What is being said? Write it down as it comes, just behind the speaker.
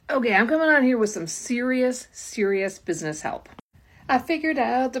Okay, I'm coming on here with some serious business help. I figured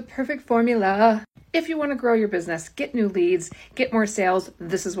out the perfect formula. If you want to grow your business, get new leads, get more sales,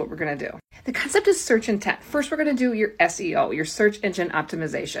 this is what we're going to do. The concept is search intent. First, we're going to do your SEO, your search engine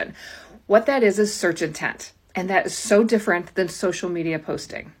optimization. What that is search intent. And that is so different than social media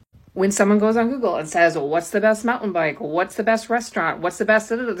posting. When someone goes on Google and says, well, what's the best mountain bike? What's the best restaurant? What's the best?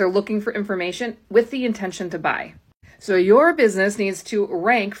 They're looking for information with the intention to buy. So your business needs to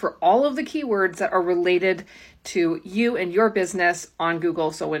rank for all of the keywords that are related to you and your business on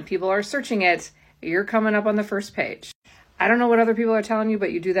Google. So when people are searching it, you're coming up on the first page. I don't know what other people are telling you,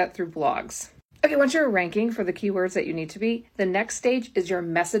 but you do that through blogs. Okay, once you're ranking for the keywords that you need to be, the next stage is your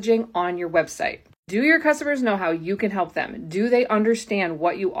messaging on your website. Do your customers know how you can help them? Do they understand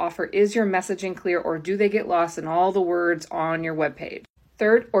what you offer? Is your messaging clear, or do they get lost in all the words on your webpage?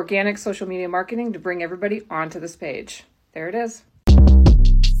 Third, organic social media marketing to bring everybody onto this page. There it is.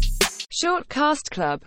 Shortcast Club.